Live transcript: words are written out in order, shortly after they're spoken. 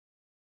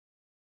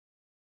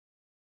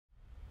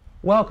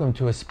Welcome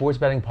to a sports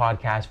betting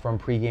podcast from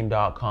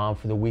pregame.com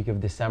for the week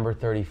of December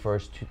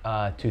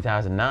 31st,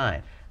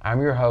 2009. I'm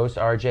your host,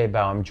 RJ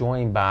Bell. I'm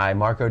joined by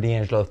Marco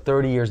D'Angelo,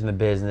 30 years in the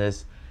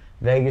business,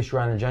 Vegas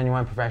runner,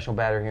 genuine professional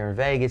bettor here in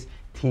Vegas,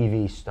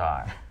 TV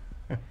star.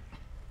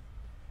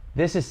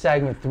 This is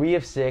segment 3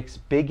 of 6,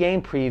 big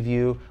game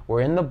preview.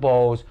 We're in the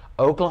bowls,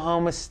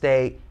 Oklahoma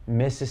State,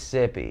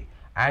 Mississippi.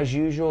 As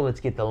usual, let's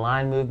get the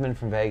line movement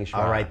from Vegas.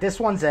 All right, this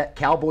one's at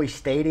Cowboy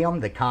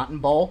Stadium, the Cotton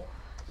Bowl.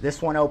 This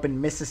one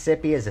opened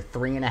Mississippi as a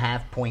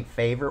 3.5-point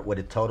favorite with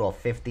a total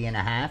of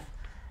 50.5.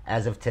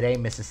 As of today,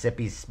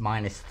 Mississippi's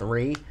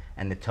 -3,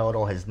 and the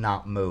total has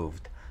not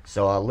moved.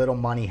 So a little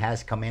money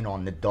has come in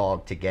on the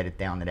dog to get it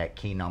down to that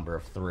key number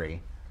of 3.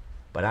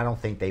 But I don't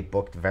think they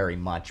booked very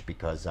much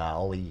because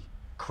only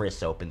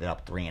Chris opened it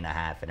up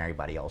 3.5, and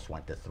everybody else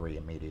went to 3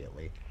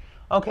 immediately.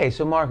 Okay,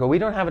 so Marco, we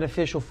don't have an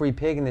official free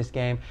pick in this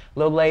game. A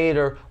little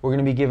later, we're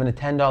going to be giving a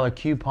 $10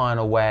 coupon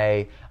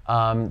away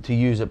to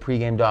use at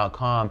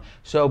pregame.com.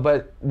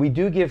 But we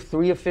do give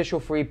 3 official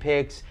free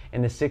picks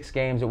in the 6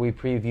 games that we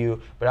preview.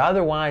 But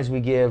otherwise,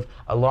 we give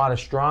a lot of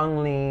strong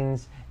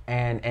leans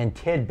and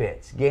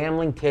tidbits,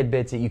 gambling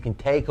tidbits that you can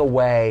take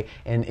away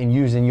and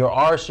use in your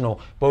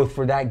arsenal, both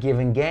for that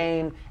given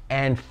game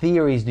and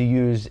theories to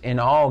use in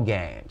all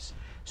games.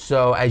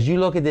 So as you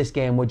look at this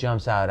game, what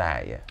jumps out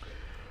at you?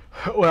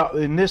 Well,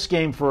 in this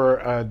game for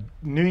a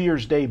New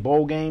Year's Day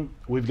bowl game,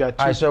 we've got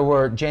two. All right, so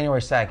we're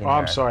January 2nd.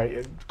 I'm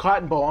sorry.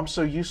 Cotton Bowl, I'm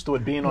so used to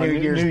it being on New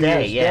Year's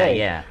Day.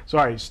 Yeah.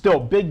 Sorry, still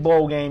big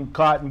bowl game,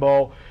 Cotton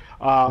Bowl.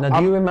 Now,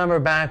 do you remember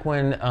back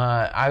when,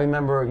 I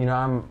remember,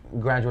 I'm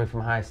graduated from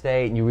High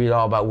State, and you read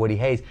all about Woody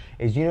Hayes,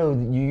 you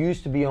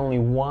used to be only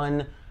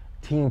one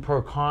team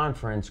per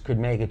conference could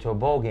make it to a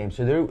bowl game.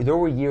 So there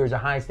were years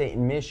High State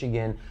and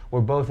Michigan were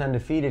both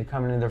undefeated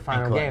coming into their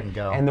final game.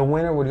 And the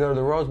winner would go to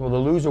the Rose Bowl. The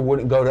loser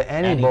wouldn't go to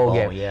any bowl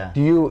game. Yeah.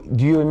 Do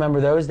you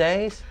remember those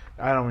days?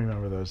 I don't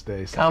remember those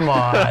days. Come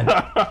on.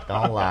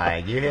 Don't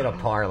lie. You hit a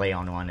parlay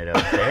on one of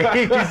those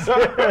days.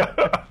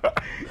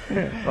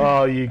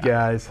 Oh, you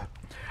guys.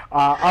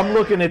 I'm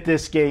looking at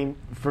this game.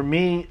 For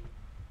me,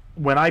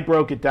 when I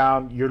broke it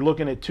down, you're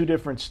looking at 2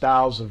 different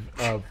styles of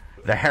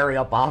the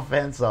hurry-up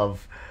offense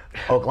of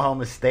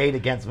Oklahoma State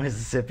against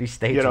Mississippi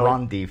State's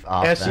run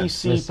offense.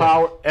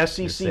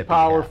 SEC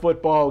power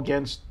football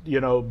against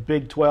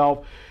Big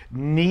 12.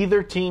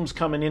 Neither team's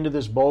coming into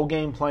this bowl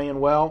game playing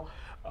well.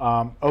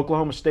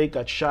 Oklahoma State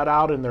got shut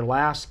out in their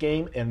last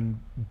game and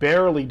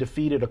barely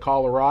defeated a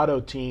Colorado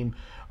team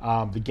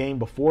the game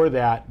before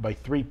that by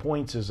 3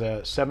 points as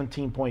a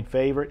 17-point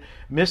favorite.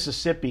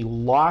 Mississippi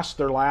lost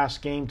their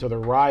last game to their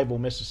rival,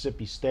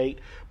 Mississippi State.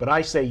 But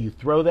I say you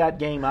throw that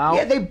game out.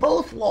 Yeah, they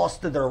both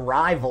lost to their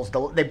rivals.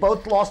 They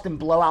both lost in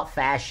blowout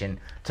fashion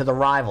to the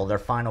rival, their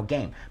final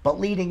game. But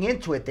leading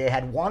into it, they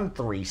had won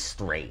 3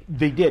 straight.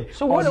 They did.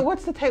 So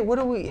what's the take? What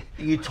do we?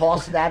 You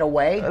toss that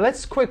away?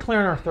 Let's quit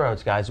clearing our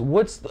throats, guys.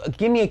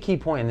 Give me a key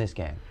point in this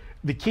game.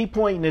 The key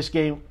point in this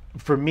game,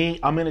 for me,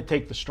 I'm going to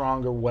take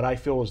what I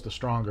feel is the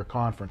stronger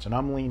conference, and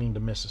I'm leaning to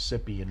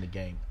Mississippi in the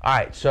game. All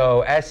right,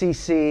 so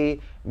SEC,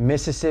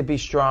 Mississippi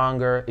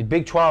stronger.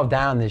 Big 12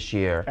 down this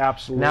year.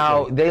 Absolutely.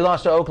 Now, they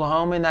lost to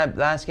Oklahoma in that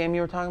last game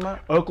you were talking about?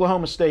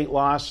 Oklahoma State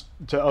lost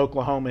to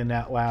Oklahoma in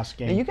that last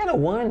game. And you got to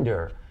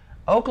wonder,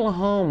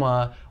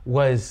 Oklahoma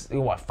was,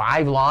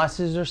 5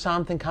 losses or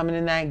something coming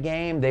in that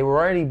game? They were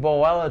already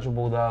bowl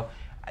eligible, though.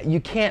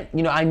 You can't,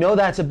 I know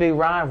that's a big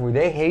rivalry.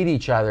 They hate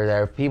each other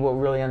there. If people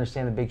really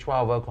understand the Big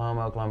 12,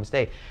 Oklahoma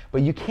State.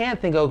 But you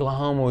can't think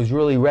Oklahoma was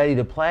really ready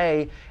to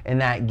play in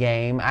that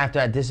game after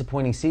that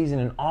disappointing season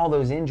and all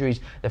those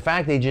injuries. The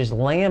fact they just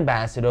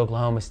lambasted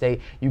Oklahoma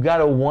State, you got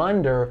to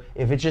wonder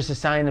if it's just a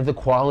sign of the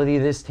quality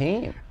of this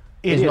team.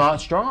 It is not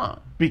strong.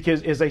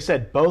 Because, as I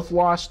said, both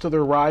lost to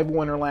their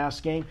rival in their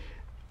last game.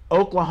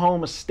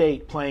 Oklahoma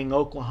State playing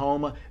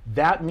Oklahoma,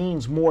 that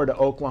means more to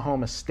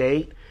Oklahoma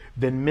State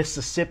than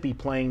Mississippi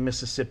playing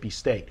Mississippi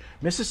State.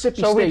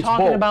 Mississippi State's So are we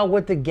talking about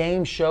what the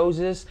game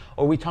shows us,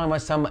 or are we talking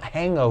about some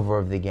hangover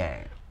of the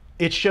game?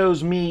 It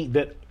shows me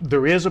that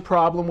there is a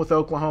problem with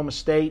Oklahoma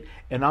State,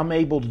 and I'm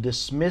able to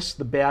dismiss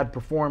the bad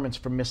performance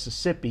from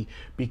Mississippi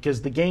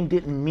because the game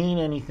didn't mean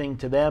anything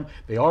to them.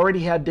 They already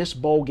had this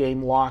bowl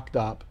game locked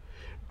up.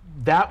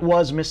 That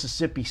was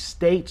Mississippi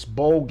State's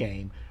bowl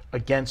game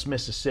against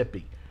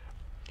Mississippi.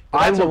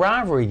 That's a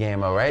rivalry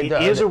game, all right?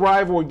 It is a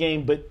rivalry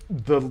game, but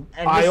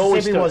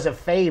Mississippi was a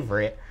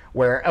favorite,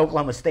 where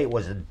Oklahoma State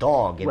was a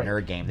dog in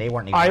their game. They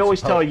weren't even I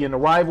always tell you, in the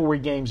rivalry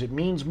games, it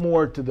means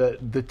more to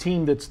the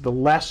team that's the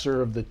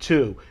lesser of the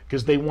two,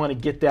 because they want to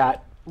get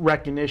that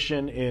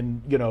recognition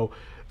and, All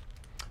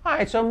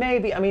right, so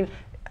maybe,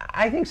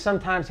 I think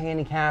sometimes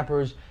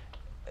handicappers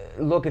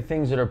look at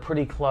things that are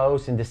pretty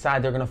close and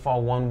decide they're going to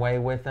fall one way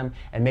with them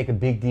and make a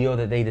big deal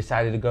that they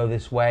decided to go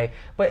this way.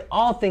 But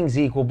all things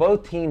equal,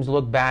 both teams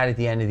look bad at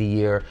the end of the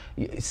year.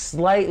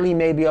 Slightly,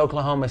 maybe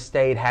Oklahoma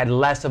State had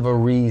less of a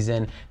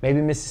reason.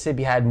 Maybe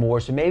Mississippi had more.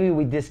 So maybe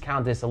we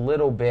discount this a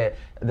little bit,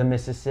 the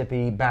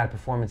Mississippi bad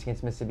performance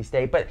against Mississippi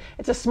State. But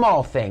it's a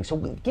small thing. So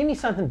give me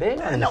something big.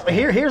 No,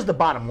 here's the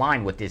bottom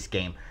line with this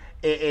game.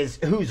 is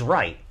who's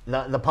right,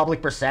 the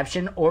public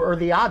perception or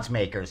the odds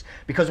makers.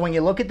 Because when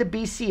you look at the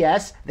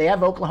BCS, they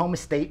have Oklahoma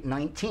State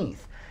 19th.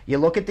 You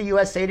look at the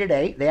USA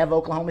Today, they have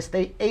Oklahoma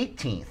State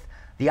 18th.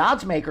 The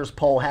odds makers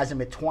poll has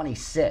them at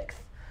 26th.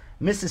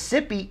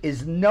 Mississippi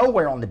is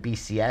nowhere on the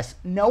BCS,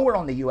 nowhere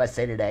on the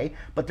USA Today,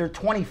 but they're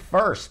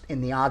 21st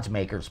in the odds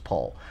makers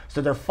poll.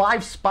 So they're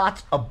 5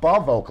 spots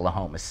above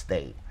Oklahoma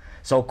State.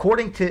 So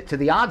according to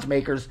the odds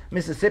makers,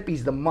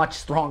 Mississippi's the much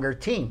stronger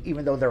team,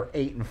 even though they're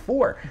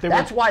 8-4.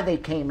 That's why they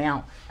came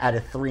out at a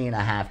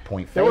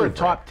 3.5-point favorite. They were a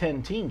top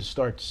 10 team to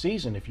start the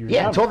season, if you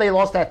remember. Yeah, until they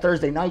lost that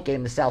Thursday night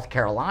game to South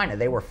Carolina.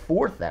 They were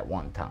 4th at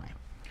one time.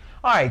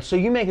 All right, so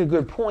you make a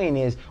good point.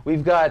 Is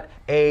we've got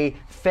a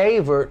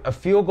favorite, a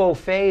field goal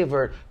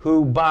favorite,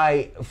 who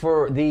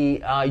for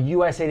the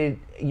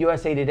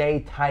USA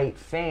Today type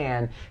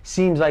fan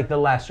seems like the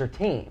lesser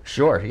team.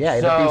 Sure, yeah.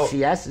 So, the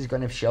BCS is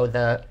going to show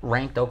the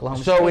ranked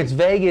Oklahoma State. So it's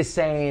Vegas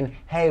saying,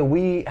 "Hey,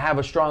 we have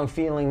a strong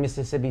feeling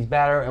Mississippi's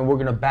better, and we're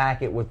going to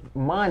back it with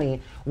money,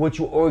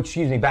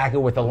 back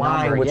it with a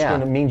line, which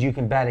means you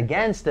can bet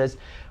against us."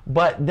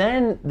 But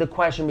then the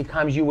question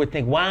becomes, you would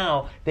think,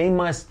 wow, they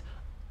must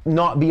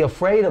not be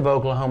afraid of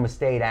Oklahoma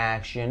State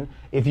action.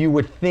 If you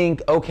would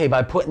think, okay,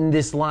 by putting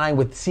this line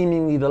with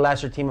seemingly the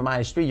lesser team at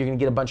 -3, you're going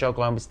to get a bunch of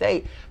Oklahoma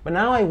State. But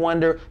now I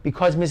wonder,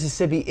 because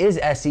Mississippi is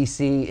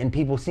SEC and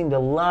people seem to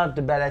love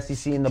to bet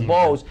SEC in the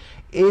bowls,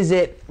 is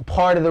it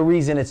part of the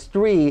reason it's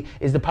 3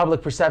 is the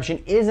public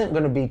perception isn't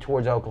going to be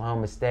towards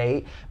Oklahoma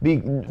State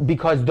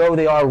because though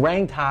they are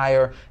ranked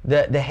higher,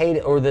 the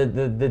hate or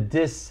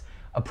the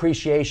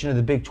appreciation of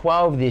the Big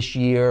 12 this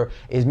year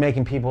is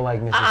making people like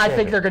Mississippi. I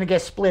think they're going to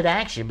get split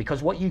action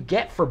because what you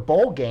get for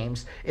bowl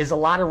games is a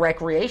lot of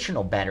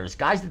recreational bettors,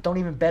 guys that don't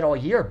even bet all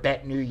year,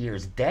 bet New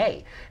Year's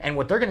Day. And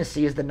what they're going to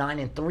see is the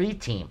 9-3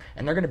 team,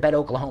 and they're going to bet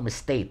Oklahoma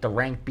State, the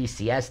ranked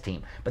BCS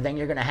team. But then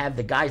you're going to have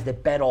the guys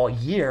that bet all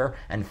year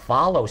and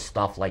follow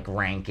stuff like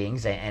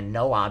rankings and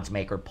no odds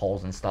maker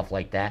polls and stuff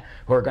like that,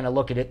 who are going to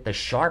look at it the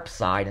sharp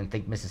side and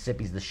think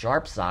Mississippi's the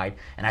sharp side.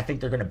 And I think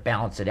they're going to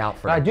balance it out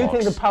for the I do books.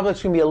 think the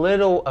public's going to be a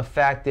little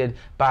affected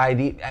by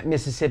the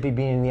Mississippi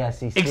being in the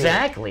SEC.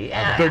 Exactly.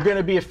 Yeah. They're going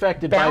to be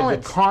affected by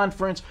the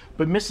conference,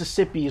 but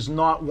Mississippi is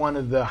not one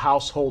of the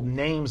household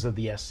names of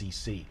the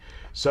SEC.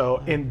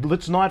 So, and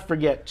let's not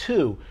forget,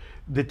 too,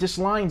 that this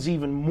line's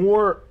even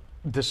more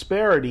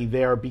disparity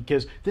there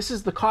because this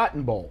is the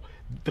Cotton Bowl.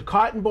 The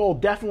Cotton Bowl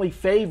definitely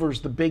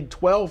favors the Big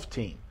 12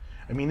 team.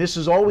 I mean, this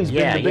has always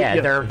been the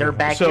big... their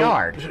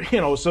backyard.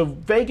 So, so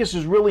Vegas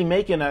is really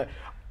making a...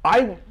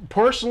 I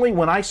personally,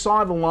 when I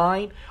saw the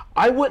line,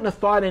 I wouldn't have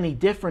thought any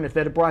different if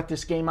they'd have brought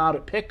this game out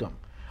at Pick'em.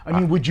 I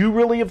mean, would you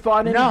really have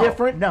thought any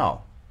different?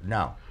 No.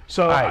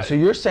 So, all right, so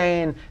you're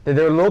saying that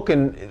they're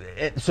looking.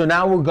 So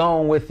now we're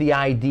going with the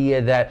idea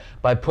that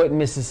by putting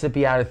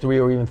Mississippi out at 3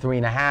 or even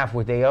 3.5,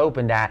 what they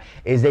opened at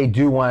is they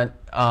do want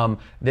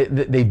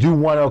they do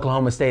want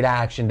Oklahoma State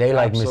action. They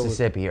like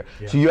Mississippi here.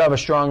 Yeah. So you have a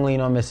strong lean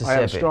on Mississippi.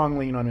 I have a strong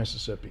lean on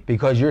Mississippi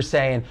because you're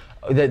saying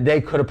that they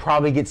could have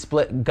probably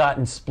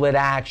gotten split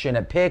action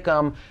at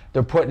Pick'em.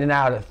 They're putting it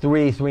out at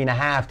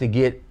 3.5 to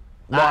get.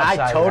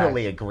 I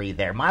totally agree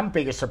there.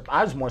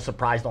 I was more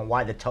surprised on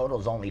why the total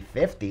is only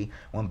 50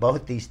 when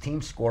both these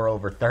teams score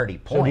over 30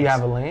 points. So do you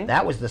have a lean?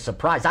 That was the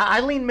surprise. I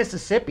lean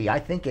Mississippi. I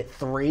think at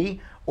 3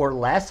 or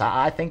less,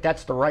 I think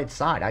that's the right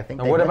side. I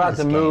think. And what about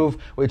the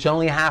move, which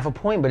only half a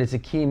point, but it's a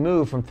key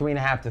move from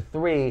 3.5 to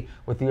 3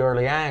 with the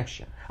early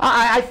action?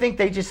 I think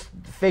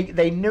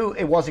they knew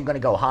it wasn't going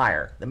to go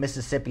higher. The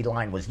Mississippi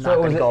line was not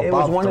going to go above 3. It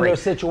was one of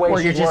those situations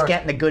where you're just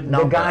getting a good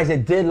number. The guys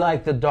that did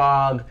like the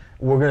dog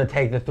were going to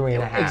take the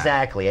 3.5.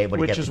 Exactly, able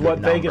to get the good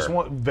number. Which is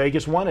what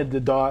Vegas wanted. The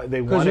dog.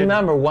 Because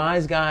remember,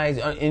 wise guys,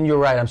 and you're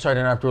right. I'm sorry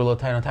to interrupt. We're a little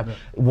tight on time.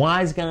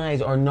 Wise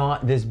guys are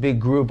not this big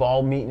group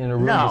all meeting in a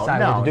room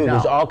deciding what to do.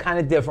 There's all kind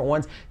of different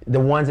ones.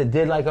 The ones that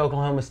did like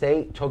Oklahoma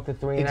State took the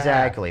 3.5.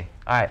 Exactly.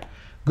 All right.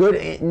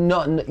 Good.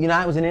 No,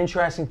 it was an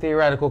interesting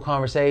theoretical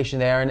conversation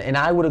there, and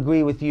I would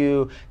agree with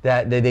you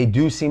that they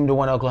do seem to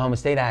want Oklahoma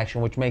State action,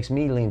 which makes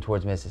me lean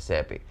towards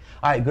Mississippi.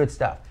 All right, good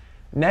stuff.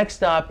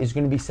 Next up is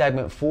going to be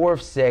segment 4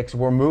 of 6.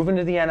 We're moving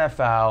to the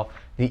NFL,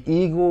 the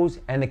Eagles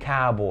and the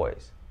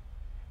Cowboys.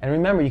 And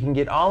remember, you can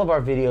get all of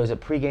our videos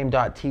at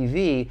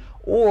pregame.tv,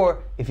 or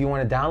if you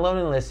want to download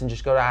and listen,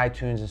 just go to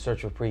iTunes and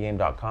search for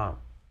pregame.com.